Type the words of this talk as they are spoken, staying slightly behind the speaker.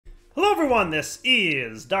Hello everyone, this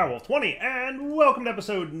is Direwolf20, and welcome to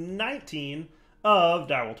episode 19 of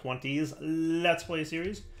Direwolf20's Let's Play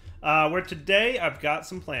series, where today I've got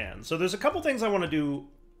some plans. So there's a couple things I want to do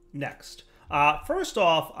next. First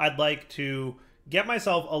off, I'd like to get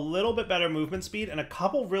myself a little bit better movement speed and a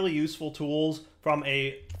couple really useful tools from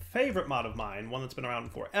a favorite mod of mine, one that's been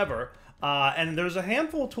around forever. And there's a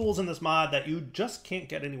handful of tools in this mod that you just can't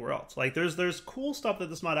get anywhere else. Like, there's cool stuff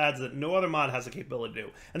that this mod adds that no other mod has the capability to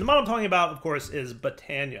do. And the mod I'm talking about, of course, is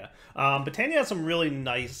Botania. Botania has some really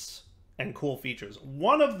nice and cool features.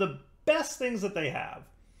 One of the best things that they have,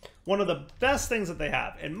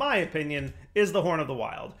 in my opinion, is the Horn of the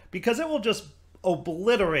Wild. Because it will just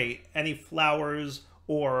obliterate any flowers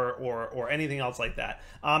or anything else like that.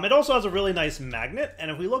 It also has a really nice magnet,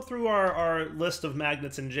 and if we look through our list of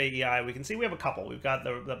magnets in JEI, we can see we have a couple. We've got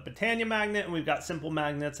the Botania magnet, and we've got simple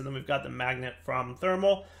magnets, and then we've got the magnet from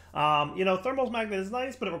Thermal. You know, Thermal's magnet is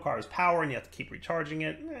nice, but it requires power, and you have to keep recharging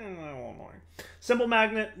it. Simple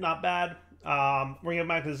magnet, not bad. Ring of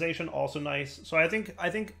Magnetization, also nice. So I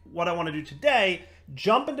think what I want to do today,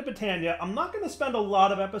 jump into Botania. I'm not going to spend a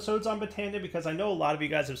lot of episodes on Botania because I know a lot of you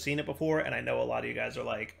guys have seen it before, and I know a lot of you guys are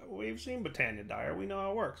like, we've seen Botania, Dire, we know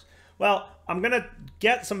how it works. Well, I'm going to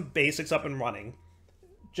get some basics up and running,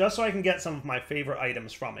 just so I can get some of my favorite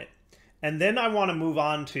items from it. And then I want to move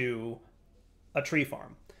on to a tree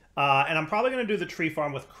farm. And I'm probably going to do the tree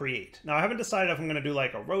farm with Create. Now, I haven't decided if I'm going to do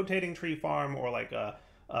like a rotating tree farm or like a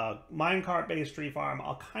minecart based tree farm.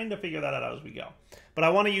 I'll kind of figure that out as we go. But I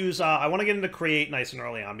want to use, I want to get into Create nice and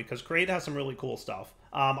early on because Create has some really cool stuff.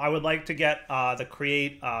 I would like to get the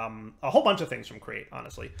Create, a whole bunch of things from Create,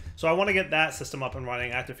 honestly. So I want to get that system up and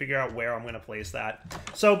running. I have to figure out where I'm going to place that.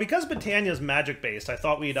 So because Botania is magic based, I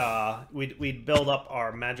thought we'd build up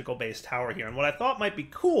our magical based tower here. And what I thought might be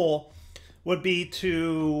cool would be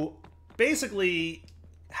to basically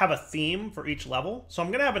have a theme for each level. So I'm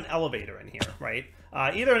going to have an elevator in here, right?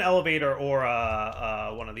 Either an elevator or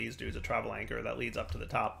one of these dudes, a travel anchor that leads up to the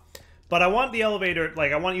top. But I want the elevator,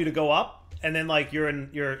 like I want you to go up, and then like you're in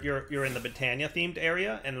the Botania themed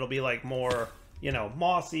area, and it'll be like more, you know,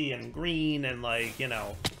 mossy and green and like, you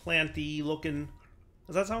know, planty looking.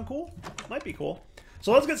 Does that sound cool? Might be cool.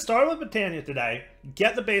 So let's get started with Botania today.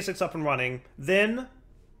 Get the basics up and running, then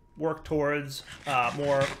work towards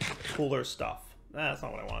more cooler stuff. That's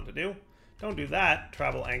not what I wanted to do. Don't do that.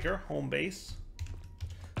 Travel anchor, home base.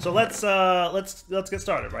 So let's get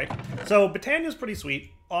started, right? So Botania's pretty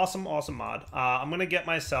sweet, awesome mod. I'm gonna get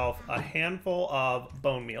myself a handful of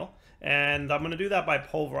bone meal, and I'm gonna do that by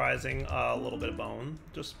pulverizing a little bit of bone.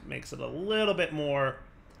 Just makes it a little bit more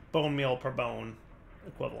bone meal per bone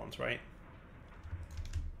equivalence, right?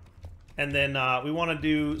 And then we want to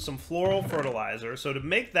do some floral fertilizer. So to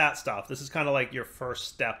make that stuff, this is kind of like your first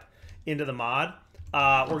step into the mod.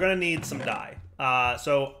 We're gonna need some dye.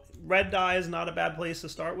 So red dye is not a bad place to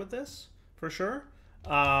start with this, for sure.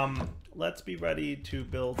 Let's be ready to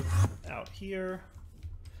build out here.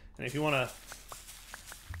 And if you want to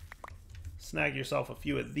snag yourself a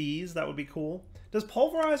few of these, that would be cool. Does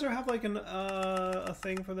pulverizer have like a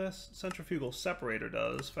thing for this? Centrifugal separator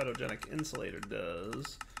does. Photogenic insulator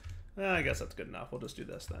does. I guess that's good enough. We'll just do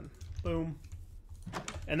this then. Boom.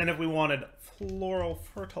 And then if we wanted floral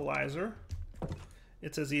fertilizer,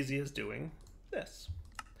 it's as easy as doing this.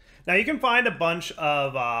 Now you can find a bunch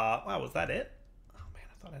of, wow, was that it? Oh man,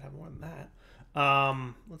 I thought I'd have more than that.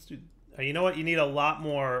 Let's do, you know what? You need a lot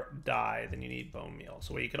more dye than you need bone meal.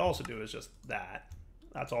 So what you could also do is just that.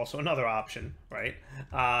 That's also another option, right?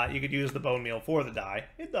 You could use the bone meal for the dye.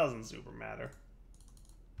 It doesn't super matter.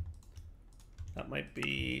 That might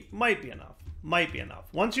be enough. Might be enough.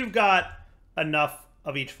 Once you've got enough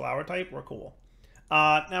of each flower type, we're cool.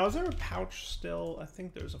 Now, is there a pouch still? I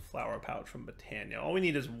think there's a flower pouch from Botania. All we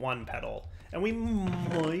need is one petal. And we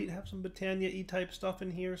might have some Botania E-type stuff in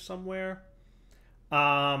here somewhere.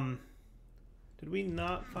 Did we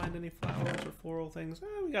not find any flowers or floral things?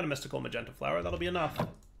 We got a mystical magenta flower. That'll be enough.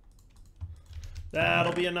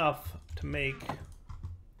 That'll be enough to make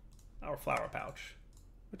our flower pouch,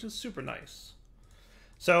 which is super nice.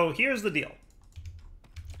 So here's the deal.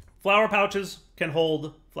 Flower pouches can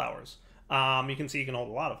hold flowers. You can see you can hold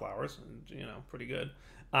a lot of flowers, you know, pretty good.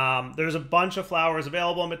 There's a bunch of flowers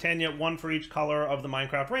available in Botania, one for each color of the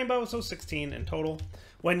Minecraft rainbow, so 16 in total.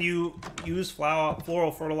 When you use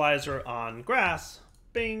floral fertilizer on grass,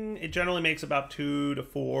 bing, it generally makes about 2 to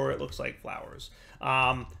 4, it looks like, flowers.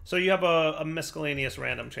 So you have a miscellaneous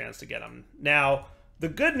random chance to get them. Now, the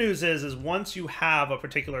good news is once you have a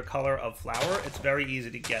particular color of flower, it's very easy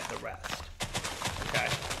to get the rest. Okay.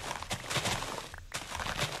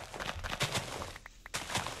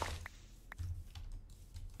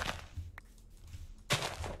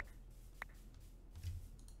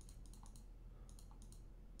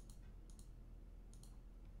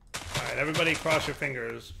 everybody cross your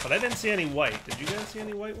fingers. But I didn't see any white. Did you guys see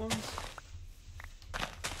any white ones?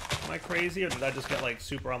 Am I crazy, or did I just get, like,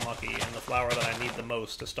 super unlucky, and the flower that I need the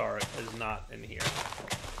most to start is not in here?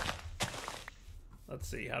 Let's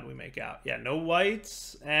see, how do we make out? Yeah, no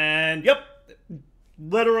whites, and yep!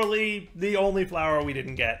 Literally, the only flower we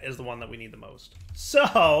didn't get is the one that we need the most.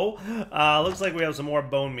 So, looks like we have some more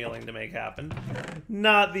bone mealing to make happen.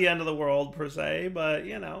 Not the end of the world, per se, but,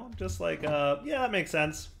 you know, just like, yeah, that makes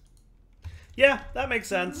sense. Yeah, that makes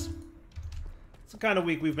sense. It's the kind of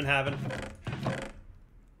week we've been having. Do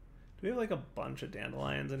we have, like, a bunch of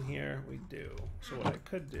dandelions in here? We do. So what I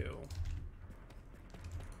could do...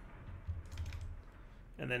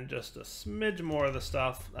 And then just a smidge more of the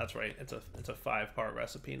stuff. That's right, it's a 5-part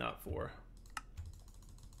recipe, not 4.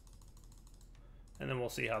 And then we'll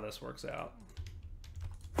see how this works out.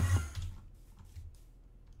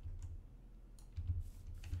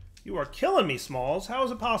 You are killing me, Smalls. How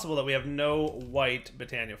is it possible that we have no white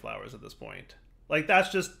Botania flowers at this point? Like,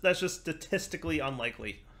 that's just statistically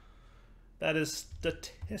unlikely. That is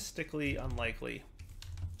statistically unlikely.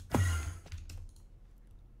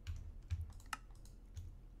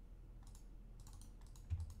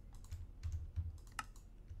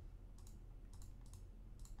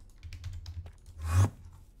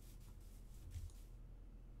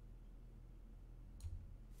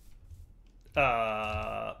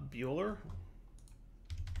 Bueller?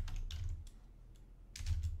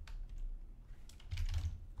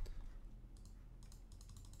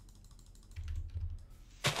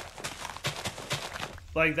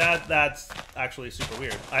 Like, that's actually super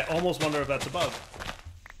weird. I almost wonder if that's a bug.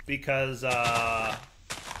 Because that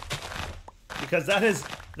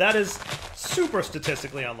is super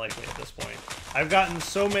statistically unlikely at this point. I've gotten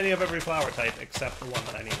so many of every flower type except the one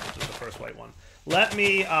that I need, which is the first white one. Let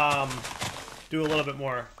me do a little bit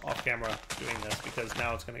more off camera doing this, because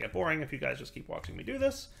now it's going to get boring if you guys just keep watching me do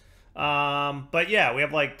this. But yeah, we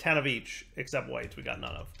have like 10 of each except whites we got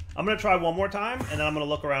none of. I'm going to try one more time, and then I'm going to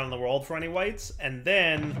look around in the world for any whites, and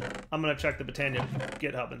then I'm going to check the Botania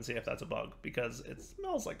GitHub and see if that's a bug, because it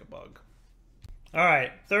smells like a bug.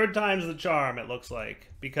 Alright, third time's the charm, it looks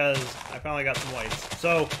like, because I finally got some whites.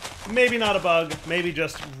 So, maybe not a bug, maybe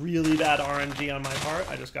just really bad RNG on my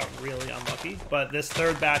part. I just got really unlucky. But this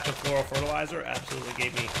third batch of floral fertilizer absolutely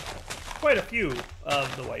gave me quite a few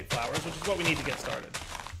of the white flowers, which is what we need to get started.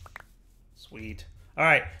 Sweet.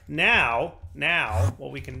 Alright, now,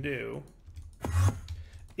 what we can do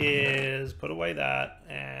is put away that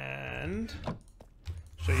and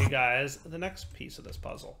show you guys the next piece of this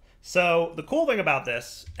puzzle. So, the cool thing about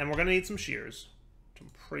this, and we're going to need some shears, which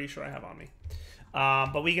I'm pretty sure I have on me,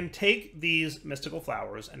 but we can take these mystical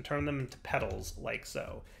flowers and turn them into petals like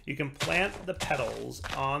so. You can plant the petals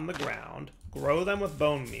on the ground, grow them with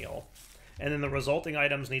bone meal, and then the resulting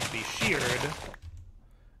items need to be sheared,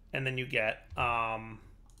 and then you get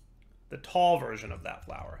the tall version of that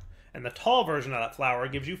flower. And the tall version of that flower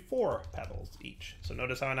gives you 4 petals each. So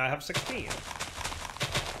notice how I now have 16.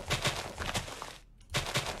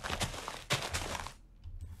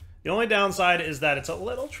 The only downside is that it's a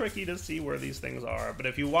little tricky to see where these things are, but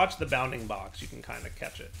if you watch the bounding box, you can kind of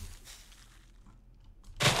catch it.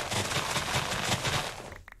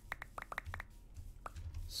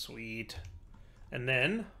 Sweet. And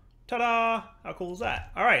then, ta-da! How cool is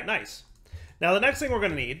that? All right, nice. Now the next thing we're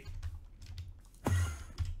going to need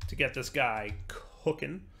to get this guy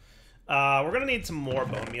cooking, we're going to need some more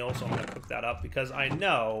bone meal, so I'm going to cook that up, because I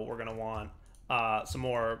know we're going to want some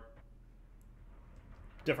more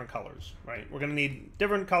different colors, right? We're going to need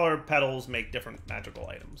different colored petals, make different magical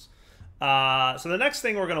items. So the next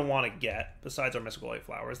thing we're going to want to get, besides our mystical light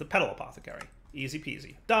flower, is the petal apothecary. Easy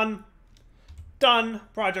peasy. Done. Done.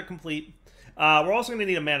 Project complete. We're also going to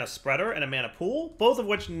need a mana spreader and a mana pool, both of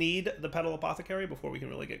which need the petal apothecary before we can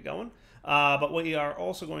really get going. But we are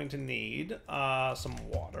also going to need some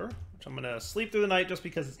water, which I'm going to sleep through the night just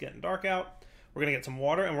because it's getting dark out. We're going to get some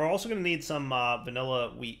water, and we're also going to need some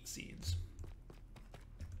vanilla wheat seeds.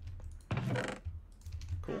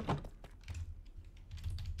 Cool.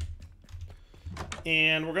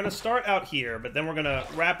 And we're going to start out here, but then we're going to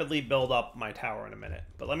rapidly build up my tower in a minute.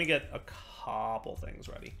 But let me get a couple things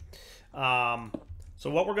ready. So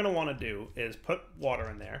what we're going to want to do is put water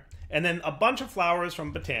in there, and then a bunch of flowers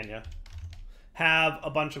from Botania have a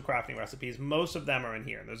bunch of crafting recipes. Most of them are in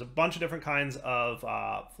here. There's a bunch of different kinds of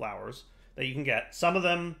flowers that you can get. Some of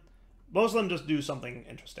them, most of them just do something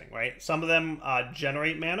interesting, right? Some of them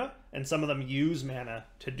generate mana, and some of them use mana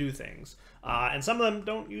to do things. And some of them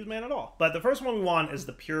don't use mana at all. But the first one we want is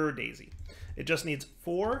the Pure Daisy. It just needs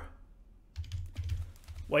 4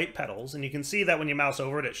 white petals, and you can see that when you mouse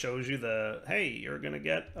over it, it shows you the, hey, you're going to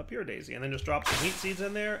get a pure daisy. And then just drop some wheat seeds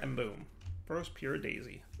in there, and boom. First pure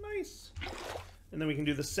daisy. Nice. And then we can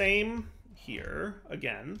do the same here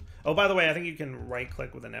again. Oh, by the way, I think you can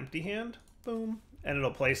right-click with an empty hand. Boom. And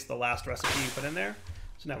it'll place the last recipe you put in there.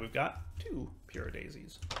 So now we've got 2 pure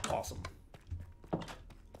daisies. Awesome.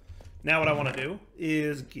 Now what I want to do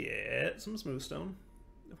is get some smooth stone.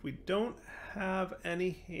 If we don't have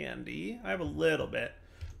any handy, I have a little bit,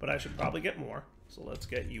 but I should probably get more. So let's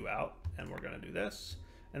get you out, and we're going to do this.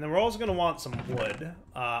 And then we're also going to want some wood.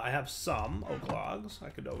 I have some oak logs. I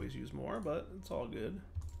could always use more, but it's all good.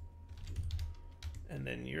 And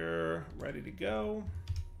then you're ready to go.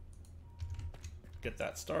 Get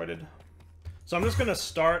that started. So I'm just going to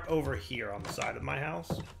start over here on the side of my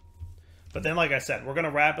house. But then, like I said, we're going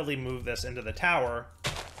to rapidly move this into the tower.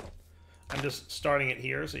 I'm just starting it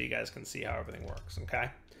here so you guys can see how everything works,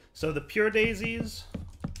 okay? So the pure daisies,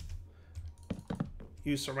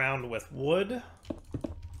 you surround with wood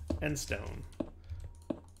and stone.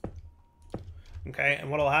 Okay, and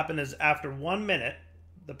what will happen is after 1 minute,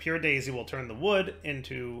 the pure daisy will turn the wood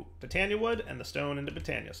into Botania wood and the stone into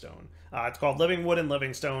Botania stone. It's called living wood and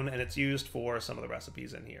living stone, and it's used for some of the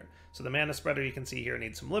recipes in here. So the mana spreader you can see here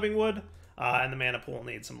needs some living wood, and the mana pool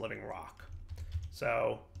needs some living rock.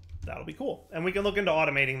 So that'll be cool. And we can look into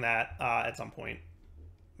automating that at some point.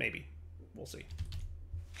 Maybe. We'll see.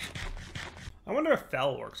 I wonder if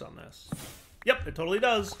Fell works on this. Yep, it totally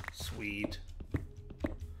does. Sweet.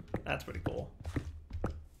 That's pretty cool.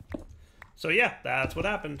 So yeah, that's what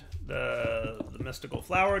happened. The mystical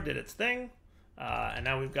flower did its thing, and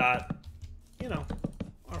now we've got, you know,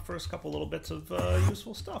 our first couple little bits of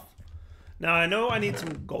useful stuff. Now I know I need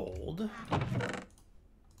some gold,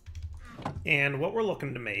 and what we're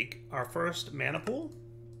looking to make, our first mana pool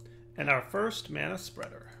and our first mana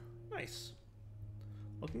spreader. Nice.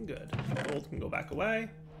 Looking good. Gold can go back away,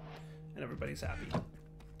 and everybody's happy.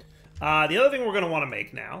 The other thing we're going to want to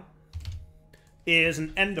make now is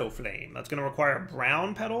an endoflame. That's going to require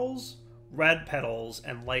brown petals, red petals,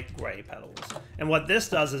 and light gray petals. And what this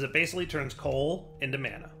does is it basically turns coal into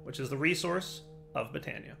mana, which is the resource of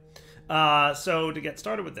Botania. So to get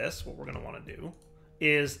started with this, what we're going to want to do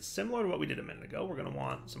is similar to what we did a minute ago. We're going to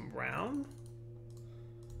want some brown,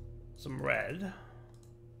 some red,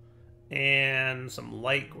 and some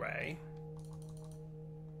light gray.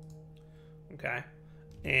 Okay.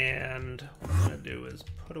 And what I'm going to do is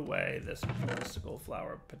put away this mystical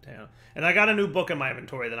flower Botania. And I got a new book in my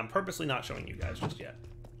inventory that I'm purposely not showing you guys just yet.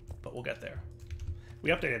 But we'll get there.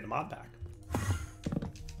 We updated the mod pack.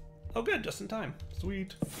 Oh good, just in time.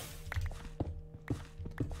 Sweet.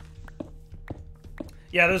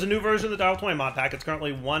 Yeah, there's a new version of the Dial 20 mod pack. It's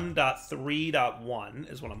currently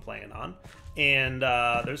 1.3.1 is what I'm playing on. And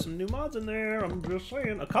there's some new mods in there. I'm just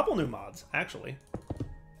saying. A couple new mods, actually.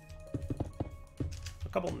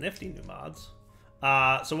 Couple nifty new mods.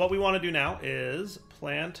 So what we want to do now is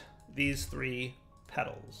plant these 3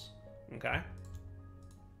 petals. Okay.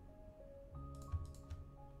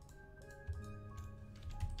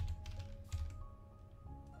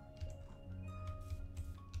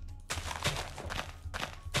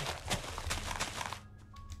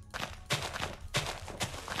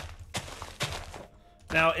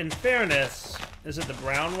 Now, in fairness, is it the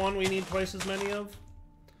brown one we need twice as many of?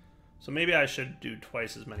 So maybe I should do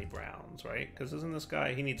twice as many browns, right? Because isn't this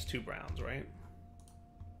guy, he needs 2 browns, right?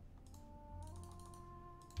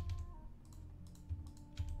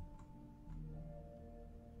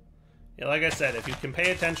 Yeah, like I said, if you can pay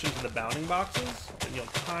attention to the bounding boxes, then you'll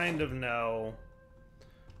kind of know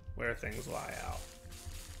where things lie out.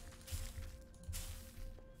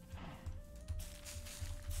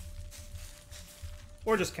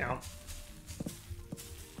 Or just count.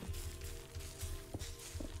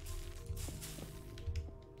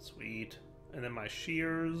 Sweet. And then my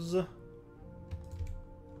shears.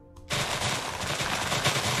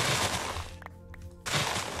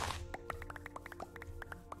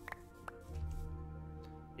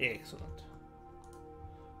 Excellent.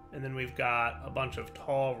 And then we've got a bunch of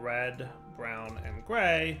tall red, brown, and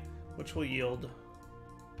gray, which will yield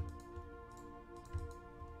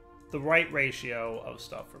the right ratio of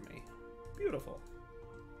stuff for me. Beautiful.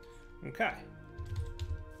 Okay.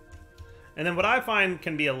 And then what I find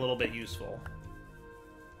can be a little bit useful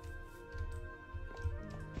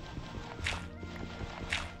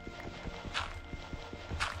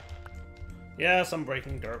yes, I'm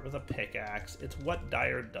breaking dirt with a pickaxe. It's what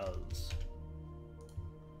Dyer does.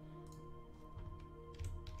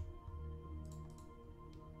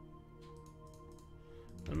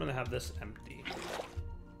 I'm gonna have this empty.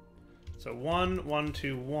 So 1, 1,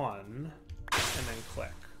 2, 1. and then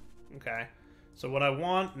click. Okay? So what I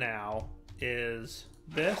want now is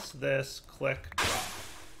this, click, drop.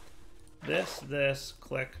 This,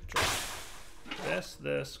 click, drop.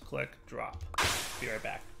 This, click, drop. Be right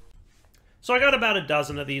back. So I got about a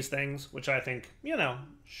dozen of these things, which I think, you know,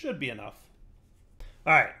 should be enough.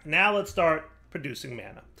 All right, now let's start producing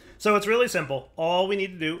mana. So it's really simple. All we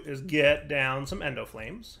need to do is get down some endo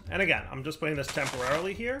flames. And again, I'm just putting this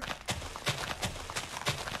temporarily here.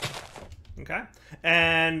 Okay?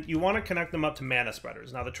 And you want to connect them up to mana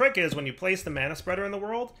spreaders. Now the trick is when you place the mana spreader in the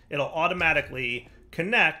world, it'll automatically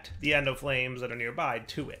connect the endo flames that are nearby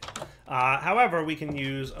to it. However, we can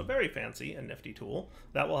use a very fancy and nifty tool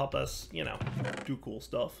that will help us, you know, do cool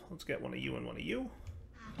stuff. Let's get one of you and one of you.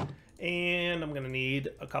 And I'm going to need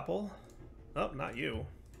a couple. Oh, not you.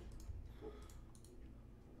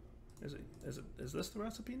 Is this the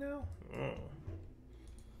recipe now?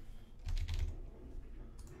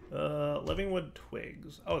 Living wood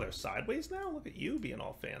twigs. Oh, they're sideways now? Look at you being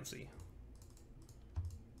all fancy.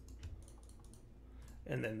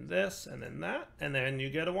 And then this, and then that, and then you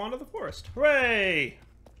get a wand of the forest. Hooray!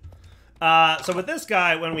 So with this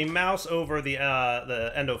guy, when we mouse over the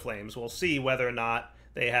endo flames, we'll see whether or not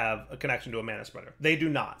they have a connection to a mana spreader. They do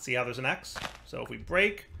not. See how there's an X? So if we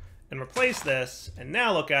break and replace this, and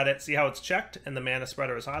now look at it, see how it's checked and the mana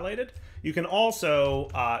spreader is highlighted? You can also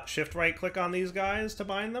shift right click on these guys to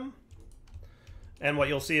bind them. And what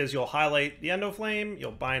you'll see is you'll highlight the endo flame,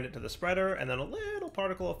 you'll bind it to the spreader, and then a little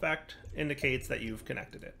particle effect indicates that you've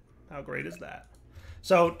connected it. How great is that?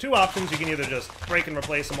 So two options, you can either just break and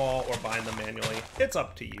replace them all or bind them manually. It's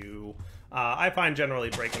up to you. I find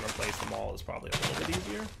generally break and replace them all is probably a little bit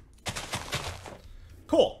easier.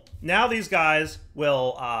 Cool. Now these guys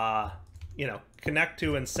will, you know, connect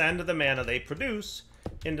to and send the mana they produce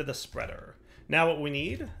into the spreader. Now what we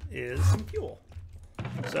need is some fuel.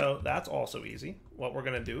 So that's also easy. What we're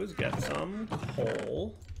going to do is get some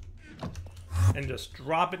coal and just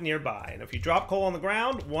drop it nearby. And if you drop coal on the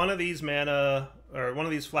ground, one of these mana, or one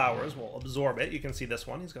of these flowers will absorb it. You can see this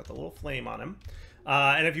one. He's got the little flame on him.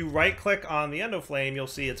 And if you right-click on the endo flame, you'll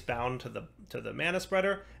see it's bound to the mana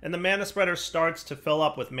spreader. And the mana spreader starts to fill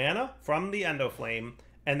up with mana from the endo flame.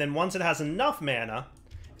 And then once it has enough mana,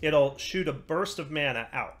 it'll shoot a burst of mana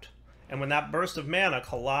out. And when that burst of mana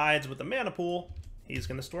collides with the mana pool, he's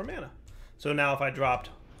going to store mana. So now if I dropped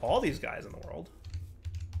all these guys in the world,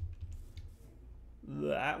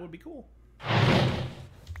 that would be cool.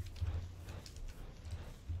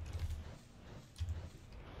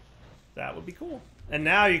 That would be cool. And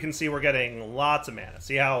now you can see we're getting lots of mana.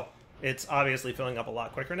 See how it's obviously filling up a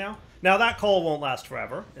lot quicker now? Now that coal won't last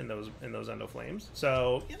forever in those endo flames.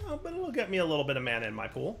 So, you know, but it'll get me a little bit of mana in my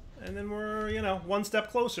pool. And then we're, you know, one step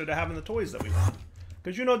closer to having the toys that we want.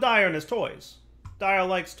 Because you know Dyer and his toys. Dyer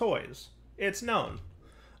likes toys. It's known.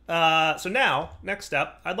 So now, next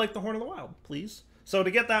step, I'd like the Horn of the Wild, please. So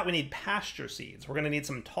to get that, we need pasture seeds. We're going to need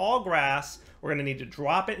some tall grass. We're going to need to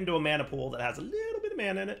drop it into a mana pool that has a little bit of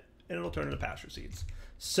mana in it, and it'll turn into pasture seeds.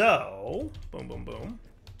 So, boom, boom, boom.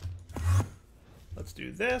 Let's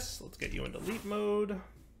do this. Let's get you into leap mode.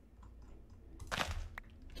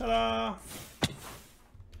 Ta-da!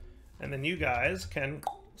 And then you guys can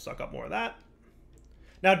suck up more of that.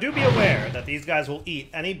 Now, do be aware that these guys will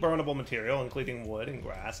eat any burnable material, including wood and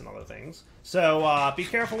grass and other things. So be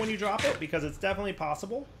careful when you drop it, because it's definitely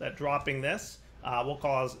possible that dropping this will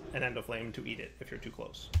cause an endo flame to eat it if you're too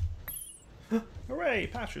close. Hooray,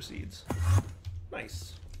 pasture seeds.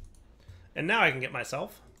 Nice. And now I can get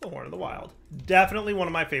myself the Horn of the Wild. Definitely one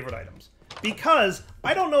of my favorite items. Because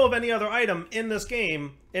I don't know of any other item in this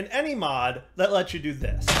game, in any mod, that lets you do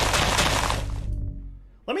this.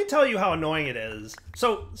 Let me tell you how annoying it is.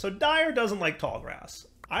 So Dyer doesn't like tall grass.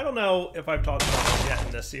 I don't know if I've talked about this yet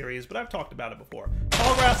in this series, but I've talked about it before.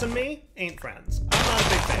 Tall grass and me ain't friends. I'm not a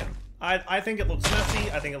big fan. I think it looks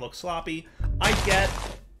messy. I think it looks sloppy. I get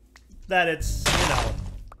that it's, you know,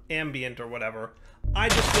 ambient or whatever. I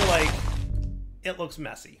just feel like it looks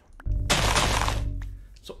messy.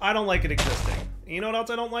 So I don't like it existing. And you know what else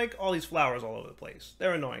I don't like? All these flowers all over the place.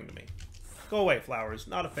 They're annoying to me. Go away, flowers.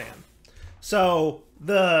 Not a fan. So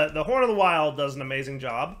the Horn of the Wild does an amazing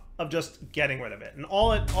job of just getting rid of it. And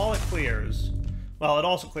all it clears, well, it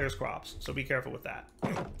also clears crops, so be careful with that.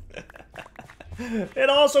 It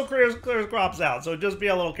also clears crops out, so just be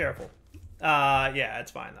a little careful. Yeah, it's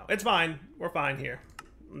fine though. It's fine. We're fine here.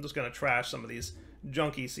 I'm just gonna trash some of these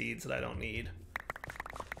junky seeds that I don't need.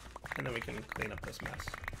 And then we can clean up this mess.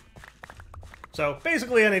 So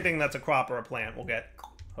basically anything that's a crop or a plant will get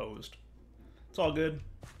hosed. It's all good.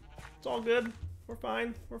 It's all good. We're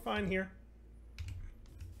fine. We're fine here.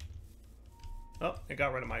 Oh, it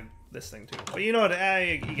got rid of this thing too. But you know what?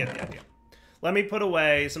 You get the idea. Let me put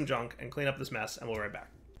away some junk and clean up this mess, and we'll be right back.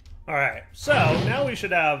 All right, so now we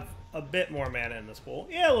should have a bit more mana in this pool.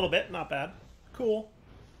 Yeah, a little bit, not bad. Cool,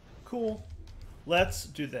 cool. Let's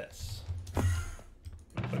do this.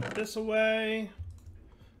 Put this away.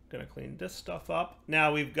 Gonna clean this stuff up.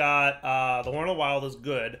 Now we've got the Horn of the Wild is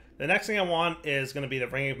good. The next thing I want is gonna be the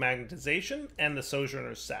Ring of Magnetization and the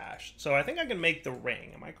Sojourner's Sash. So I think I can make the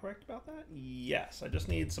ring. Am I correct about that? Yes. I just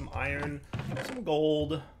need some iron, some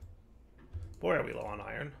gold. Boy, are we low on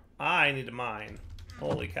iron. I need to mine.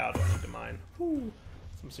 Holy cow, do I need to mine. Whew.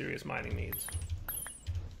 Some serious mining needs.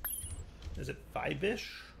 Is it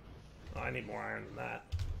 5-ish? Oh, I need more iron than that.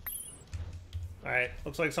 Alright,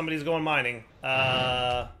 looks like somebody's going mining.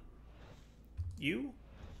 You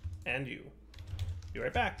and you. Be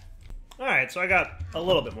right back. Alright, so I got a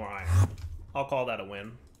little bit more iron. I'll call that a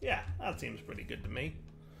win. Yeah, that seems pretty good to me.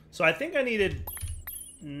 So I think I needed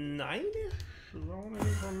 9-ish? Is that what I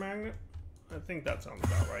need for a magnet? I think that sounds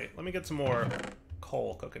about right. Let me get some more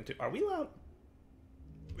coal cooking too. Are we allowed?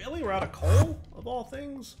 Really? We're out of coal? Of all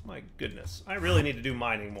things? My goodness. I really need to do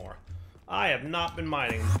mining more. I have not been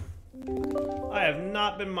mining. I have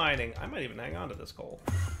not been mining. I might even hang on to this coal.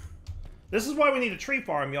 This is why we need a tree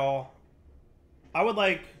farm, y'all. I would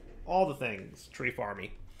like all the things tree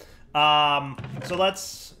farmy. So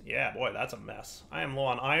let's... Yeah, boy, that's a mess. I am low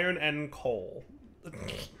on iron and coal.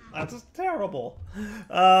 That's just terrible.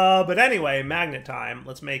 But anyway, magnet time.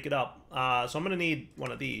 Let's make it up. So I'm going to need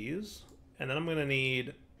one of these. And then I'm going to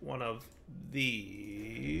need one of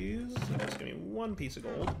these. So just give me one piece of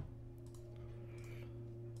gold.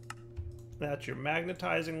 That's your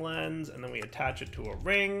magnetizing lens, and then we attach it to a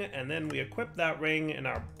ring, and then we equip that ring in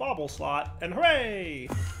our bauble slot, and hooray!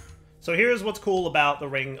 So here's what's cool about the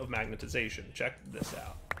ring of magnetization. Check this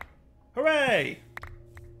out. Hooray!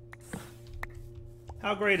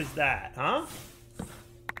 How great is that, huh?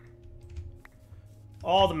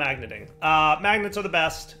 All the magneting. Magnets are the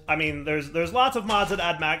best. I mean, there's lots of mods that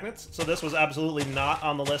add magnets, so this was absolutely not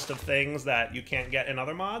on the list of things that you can't get in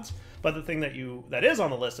other mods. But the thing that is on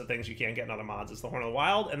the list of things you can't get in other mods is the Horn of the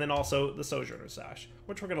Wild, and then also the Sojourner's Sash,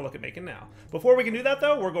 which we're going to look at making now. Before we can do that,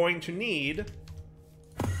 though, we're going to need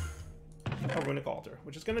a Runic Altar,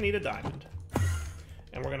 which is going to need a diamond.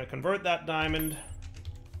 And we're going to convert that diamond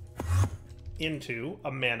into a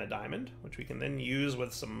mana diamond, which we can then use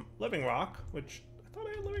with some living rock, which... I thought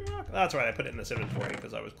I had living rock? That's right, I put it in this inventory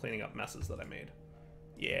because I was cleaning up messes that I made.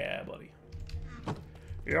 Yeah, buddy.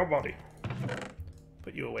 Yeah, buddy.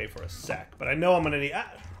 Put you away for a sec, but I know I'm going to need...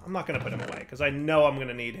 I'm not going to put him away, because I know I'm going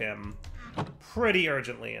to need him pretty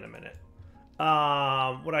urgently in a minute.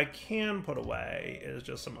 What I can put away is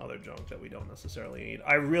just some other junk that we don't necessarily need.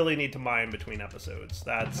 I really need to mine between episodes.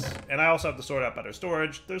 And I also have to sort out better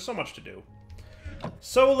storage. There's so much to do.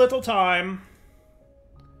 So little time.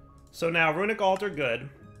 So now, Runic Altar, good.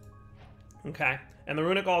 Okay. And the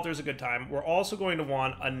Runic Altar is a good time. We're also going to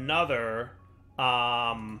want another...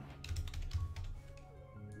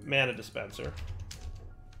 mana dispenser.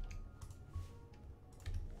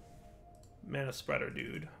 Mana spreader,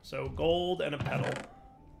 dude. So gold and a petal.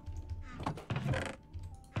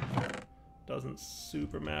 Doesn't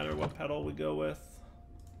super matter what petal we go with.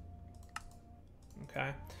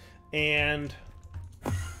 Okay. And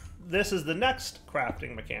this is the next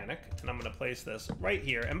crafting mechanic, and I'm going to place this right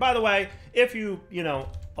here. And by the way, if you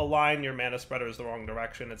align your mana spreaders the wrong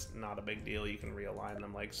direction, it's not a big deal. You can realign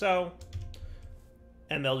them like so.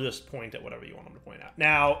 And they'll just point at whatever you want them to point at.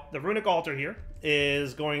 Now, the Runic Altar here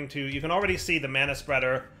is going to... You can already see the mana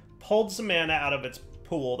spreader pulled some mana out of its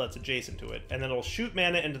pool that's adjacent to it, and then it'll shoot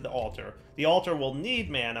mana into the altar. The altar will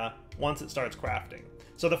need mana once it starts crafting.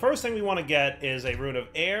 So the first thing we want to get is a rune of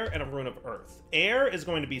air and a rune of earth. Air is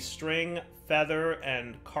going to be string, feather,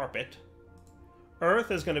 and carpet.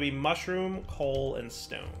 Earth is going to be mushroom, coal, and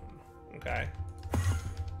stone. Okay?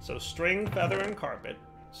 So string, feather, and carpet.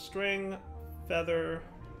 String, feather,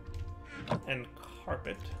 and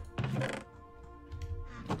carpet.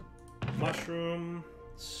 Mushroom,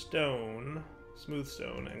 stone, smooth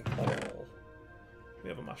stone, and coal. We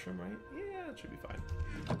have a mushroom, right? Yeah, it should be fine.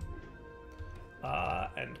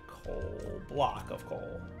 And coal, block of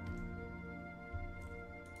coal.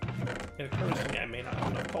 It occurs to me I may not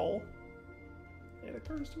have enough coal. It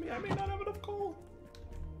occurs to me I may not have enough coal.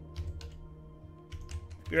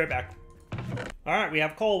 Be right back. Alright, we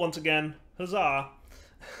have coal once again. Huzzah!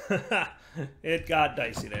 It got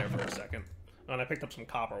dicey there for a second. Oh, and I picked up some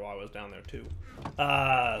copper while I was down there too.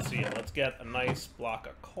 So yeah, let's get a nice block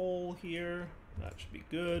of coal here. That should be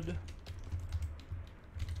good.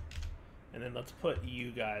 And then let's put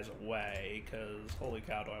you guys away, because holy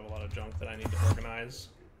cow, do I have a lot of junk that I need to organize.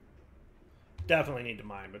 Definitely need to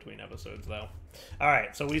mine between episodes, though.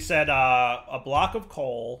 Alright, so we said a block of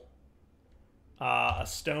coal, a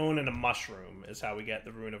stone, and a mushroom is how we get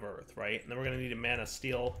the Rune of Earth, right? And then we're going to need a mana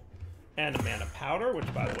steel and a mana powder,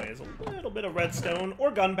 which, by the way, is a little bit of redstone,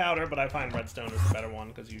 or gunpowder, but I find redstone is the better one,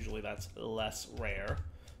 because usually that's less rare.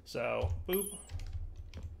 So, boop.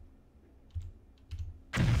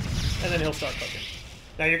 And then he'll start cooking.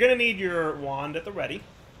 Now, you're going to need your wand at the ready.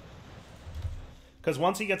 Because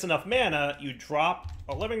once he gets enough mana, you drop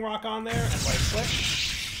a living rock on there and right-click,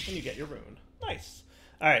 and you get your rune. Nice.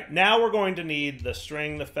 All right, now we're going to need the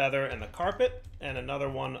string, the feather, and the carpet, and another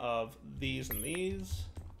one of these and these,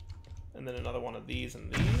 and then another one of these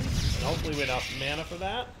and these, and hopefully we have enough mana for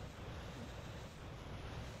that.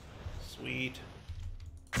 Sweet.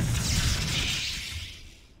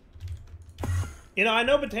 You know, I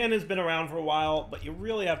know Botania's been around for a while, but you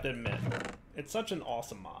really have to admit, it's such an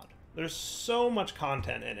awesome mod. There's so much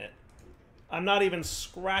content in it. I'm not even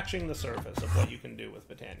scratching the surface of what you can do with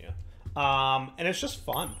Botania. And it's just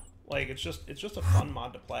fun. Like, it's just a fun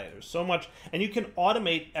mod to play. There's so much, and you can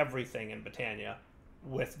automate everything in Botania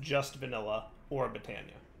with just vanilla or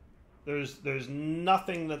Botania. There's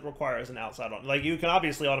nothing that requires an outside on. Like, you can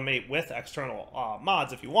obviously automate with external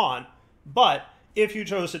mods if you want, but if you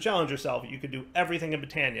chose to challenge yourself, you could do everything in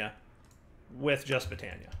Botania with just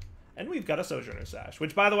Botania. And we've got a Sojourner Sash,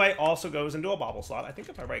 which, by the way, also goes into a bauble slot. I think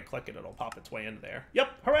if I right-click it, it'll pop its way into there. Yep,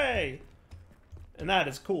 hooray! And that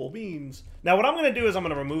is cool beans. Now, what I'm going to do is I'm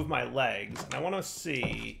going to remove my legs, and I want to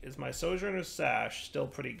see, is my Sojourner Sash still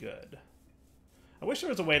pretty good? I wish there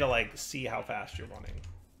was a way to, like, see how fast you're running.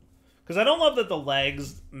 Because I don't love that the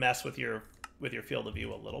legs mess with your field of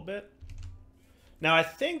view a little bit. Now, I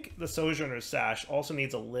think the Sojourner Sash also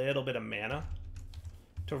needs a little bit of mana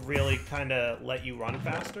to really kind of let you run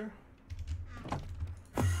faster.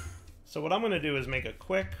 So what I'm going to do is make a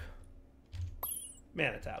quick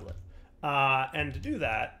mana tablet. And to do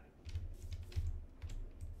that,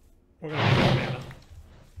 we're going to get mana.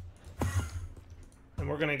 And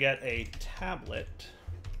we're going to get a tablet.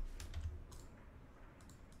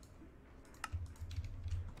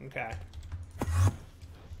 Okay.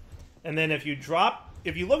 And then if you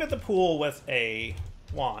look at the pool with a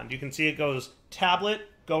wand, you can see it goes tablet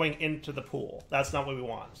going into the pool. That's not what we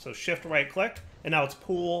want. So shift right click, and now it's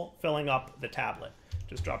pool filling up the tablet.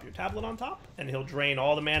 Just drop your tablet on top, and he'll drain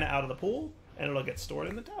all the mana out of the pool, and it'll get stored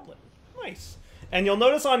in the tablet. Nice. And you'll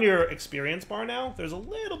notice on your experience bar now, there's a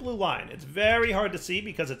little blue line. It's very hard to see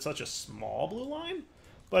because it's such a small blue line,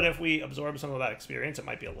 but if we absorb some of that experience, it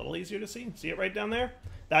might be a little easier to see. See it right down there?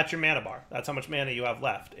 That's your mana bar. That's how much mana you have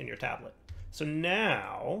left in your tablet. So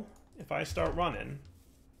now, if I start running,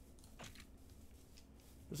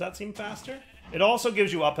 does that seem faster? It also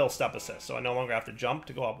gives you uphill step assist, so I no longer have to jump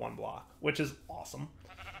to go up one block, which is awesome.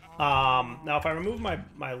 Now, if I remove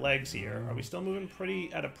my legs here, are we still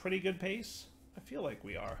moving at a pretty good pace? I feel like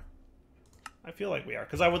we are. I feel like we are.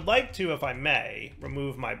 Because I would like to, if I may,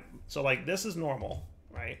 remove my... So, like, this is normal,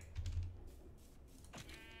 right?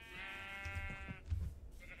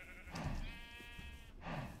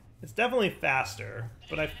 It's definitely faster,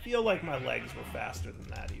 but I feel like my legs were faster than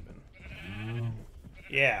that, even.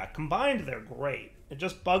 Yeah, combined, they're great. It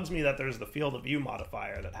just bugs me that there's the field of view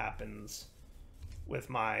modifier that happens with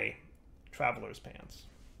my Traveler's Pants.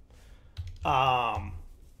 I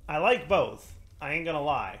like both. I ain't gonna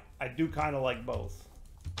lie. I do kind of like both.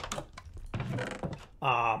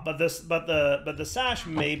 But the sash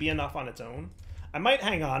may be enough on its own. I might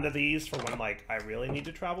hang on to these for when, like, I really need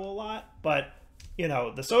to travel a lot. But, you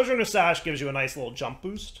know, the Sojourner Sash gives you a nice little jump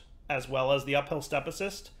boost, as well as the uphill step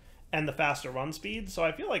assist and the faster run speed. So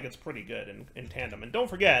I feel like it's pretty good in tandem. And don't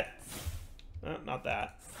forget, not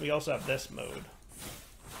that. We also have this mode,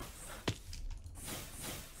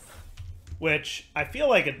 which I feel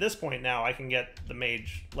like at this point now I can get the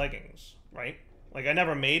mage leggings, right? Like, I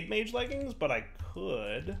never made mage leggings, but I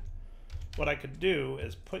could. What I could do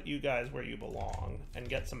is put you guys where you belong and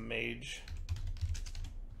get some mage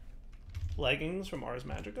leggings from Ars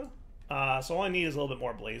Magica. So all I need is a little bit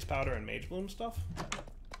more blaze powder and mage bloom stuff.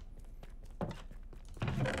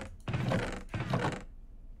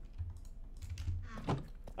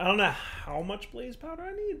 I don't know how much blaze powder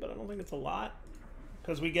I need, but I don't think it's a lot.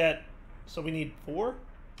 Because we get... So we need 4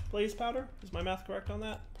 blaze powder? Is my math correct on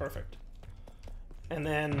that? Perfect. And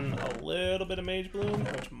then a little bit of mage bloom,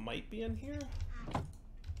 which might be in here.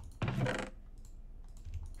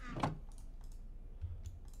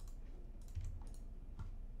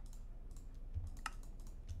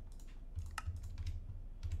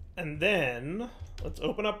 And then let's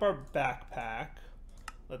open up our backpack.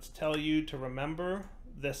 Let's tell you to remember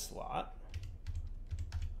this slot.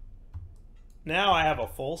 Now I have a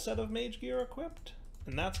full set of mage gear equipped,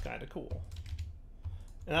 and that's kind of cool.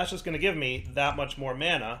 And that's just going to give me that much more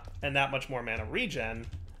mana and that much more mana regen,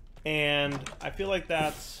 and I feel like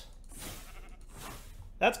that's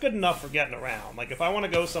good enough for getting around. Like, if I want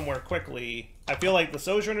to go somewhere quickly, I feel like the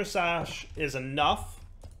Sojourner Sash is enough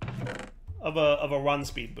of a run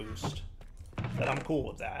speed boost that I'm cool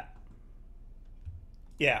with that.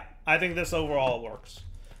 Yeah, I think this overall works.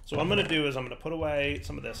 So what I'm going to do is I'm going to put away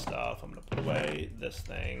some of this stuff. I'm going to put away this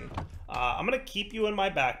thing. I'm going to keep you in my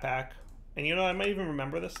backpack. And you know, I might even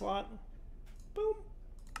remember this slot. Boom.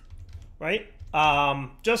 Right?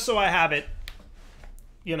 Just so I have it,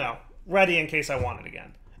 you know, ready in case I want it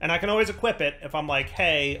again. And I can always equip it if I'm like,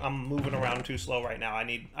 hey, I'm moving around too slow right now. I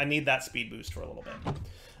need that speed boost for a little bit.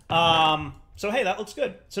 So hey, that looks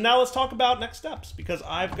good. So now let's talk about next steps, because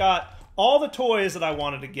I've got all the toys that I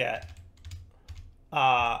wanted to get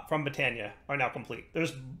from Britannia are now complete.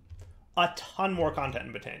 There's a ton more content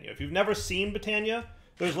in Britannia. If you've never seen Britannia,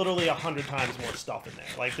 there's literally 100 times more stuff in there.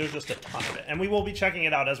 Like, there's just a ton of it. And we will be checking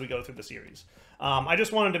it out as we go through the series. I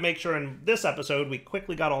just wanted to make sure in this episode we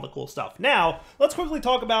quickly got all the cool stuff. Now, let's quickly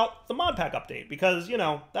talk about the mod pack update, because, you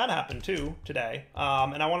know, that happened too today.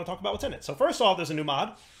 And I want to talk about what's in it. So first off, there's a new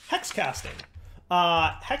mod, Hex Casting.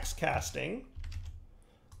 Hex Casting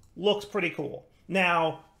looks pretty cool.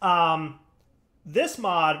 Now, this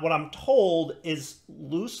mod, what I'm told, is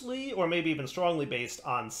loosely or maybe even strongly based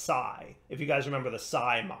on Psi, if you guys remember the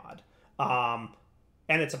Psi mod.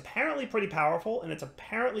 And it's apparently pretty powerful, and it's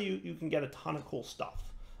apparently you can get a ton of cool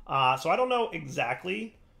stuff. So I don't know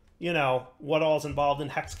exactly, you know, what all's involved in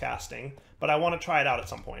hex casting, but I want to try it out at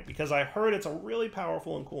some point, because I heard it's a really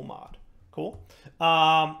powerful and cool mod. Cool.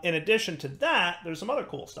 In addition to that, there's some other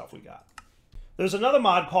cool stuff we got. There's another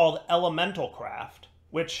mod called Elemental Craft,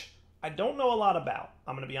 which I don't know a lot about,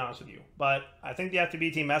 I'm going to be honest with you. But I think the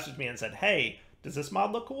FTB team messaged me and said, hey, does this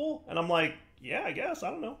mod look cool? And I'm like, yeah, I guess. I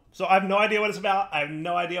don't know. So I have no idea what it's about. I have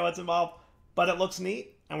no idea what's involved. But it looks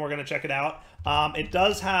neat, and we're going to check it out. It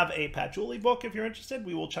does have a Patchouli book if you're interested.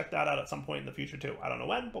 We will check that out at some point in the future, too. I don't know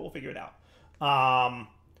when, but we'll figure it out.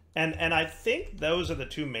 And I think those are the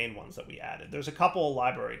two main ones that we added. There's a couple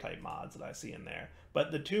library-type mods that I see in there.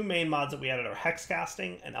 But the two main mods that we added are Hex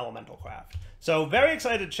Casting and Elemental Craft. So very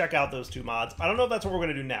excited to check out those two mods. I don't know if that's what we're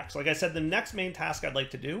going to do next. Like I said, the next main task I'd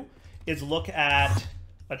like to do is look at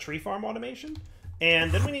a tree farm automation. And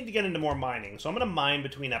then we need to get into more mining. So I'm going to mine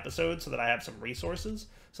between episodes so that I have some resources.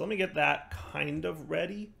 So let me get that kind of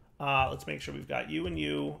ready. Let's make sure we've got you, and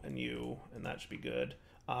that should be good.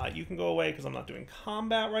 You can go away because I'm not doing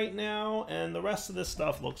combat right now, and the rest of this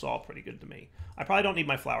stuff looks all pretty good to me. I probably don't need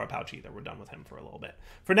my flower pouch either. We're done with him for a little bit.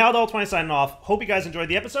 For now, Doll20 signing off. Hope you guys enjoyed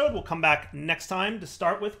the episode. We'll come back next time to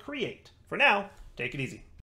start with Create. For now, take it easy.